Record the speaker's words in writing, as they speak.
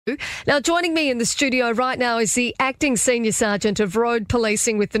Now, joining me in the studio right now is the Acting Senior Sergeant of Road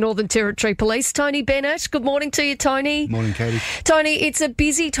Policing with the Northern Territory Police, Tony Bennett. Good morning to you, Tony. Morning, Katie. Tony, it's a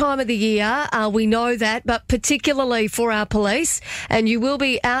busy time of the year. We know that, but particularly for our police. And you will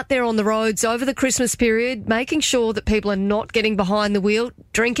be out there on the roads over the Christmas period, making sure that people are not getting behind the wheel,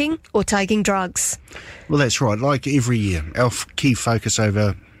 drinking or taking drugs. Well, that's right. Like every year, our key focus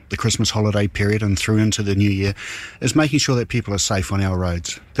over the Christmas holiday period and through into the new year is making sure that people are safe on our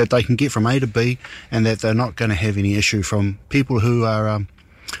roads, that they can get from A to B and that they're not going to have any issue from people who are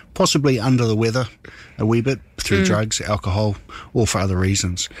possibly under the weather a wee bit through drugs, alcohol, or for other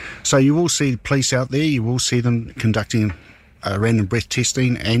reasons. So you will see police out there, you will see them conducting random breath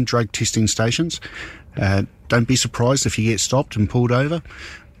testing and drug testing stations. Don't be surprised if you get stopped and pulled over.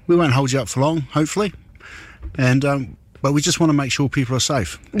 We won't hold you up for long, hopefully. But we just want to make sure people are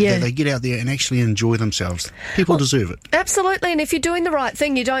safe. Yeah. That they get out there and actually enjoy themselves. People deserve it. Absolutely, and if you're doing the right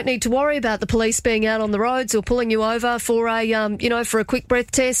thing, you don't need to worry about the police being out on the roads or pulling you over for a quick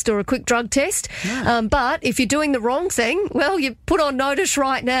breath test or a quick drug test. No. But if you're doing the wrong thing, well, you put on notice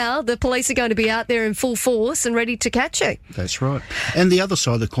right now. The police are going to be out there in full force and ready to catch you. That's right. And the other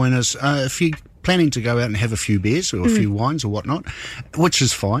side of the coin is if you're planning to go out and have a few beers or a few wines or whatnot, which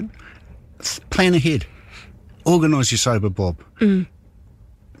is fine, plan ahead. Organise your sober bob.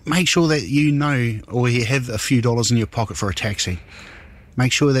 Make sure that you know or you have a few dollars in your pocket for a taxi.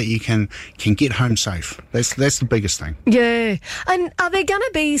 Make sure that you can get home safe. That's the biggest thing. Yeah. And are there going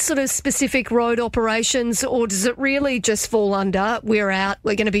to be sort of specific road operations, or does it really just fall under we're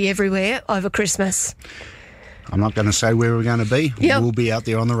going to be everywhere over Christmas? I'm not going to say where we're going to be. Yep. We'll be out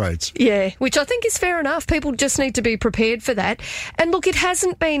there on the roads. Yeah, which I think is fair enough. People just need to be prepared for that. And look, it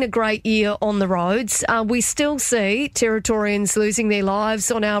hasn't been a great year on the roads. We still see Territorians losing their lives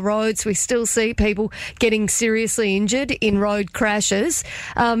on our roads. We still see people getting seriously injured in road crashes.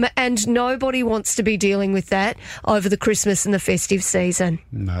 And nobody wants to be dealing with that over the Christmas and the festive season.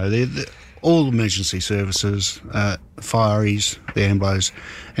 No, all emergency services, fireys, the ambos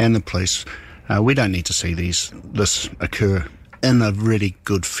and the police, we don't need to see this occur in a really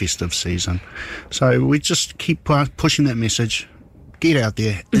good festive season. So we just keep pushing that message. Get out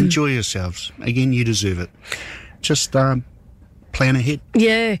there, enjoy yourselves. Again, you deserve it. Just plan ahead.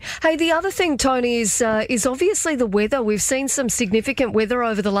 Yeah. Hey, the other thing, Tony, is obviously the weather. We've seen some significant weather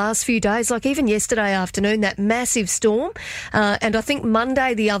over the last few days, like even yesterday afternoon, that massive storm. And I think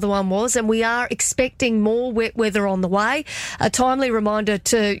Monday the other one was, and we are expecting more wet weather on the way. A timely reminder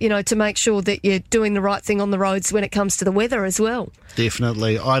to make sure that you're doing the right thing on the roads when it comes to the weather as well.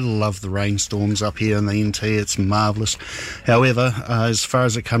 Definitely. I love the rainstorms up here in the NT. It's marvellous. However, as far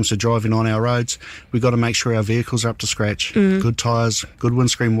as it comes to driving on our roads, we've got to make sure our vehicle's up to scratch. Good tyres, good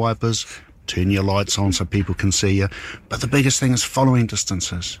windscreen wipers, turn your lights on so people can see you. But the biggest thing is following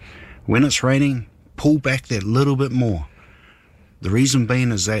distances. When it's raining, pull back that little bit more. The reason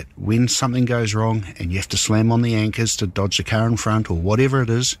being is that when something goes wrong and you have to slam on the anchors to dodge the car in front or whatever it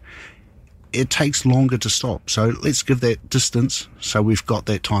is, it takes longer to stop. So let's give that distance so we've got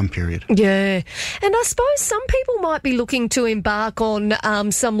that time period. Yeah. And I suppose some people might be looking to embark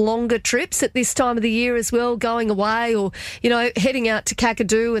on some longer trips at this time of the year as well, going away or, heading out to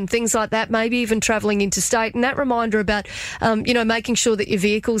Kakadu and things like that, maybe even travelling interstate. And that reminder about, making sure that your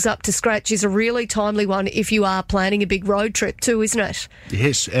vehicle's up to scratch is a really timely one if you are planning a big road trip too, isn't it?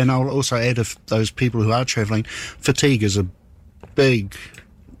 Yes. And I'll also add, if those people who are travelling, fatigue is a big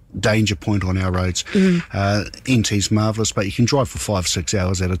danger point on our roads. NT's marvellous, but you can drive for 5-6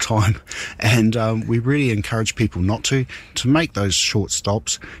 hours at a time, and we really encourage people not to make those short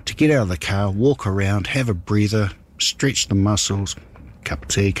stops, to get out of the car, walk around, have a breather, stretch the muscles. Cup of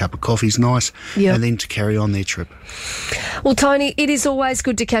tea, cup of coffee's nice, and then to carry on their trip. Well, Tony, it is always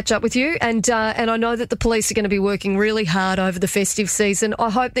good to catch up with you, and I know that the police are going to be working really hard over the festive season.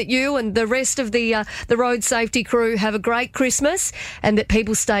 I hope that you and the rest of the road safety crew have a great Christmas and that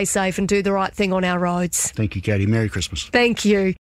people stay safe and do the right thing on our roads. Thank you, Katie. Merry Christmas. Thank you.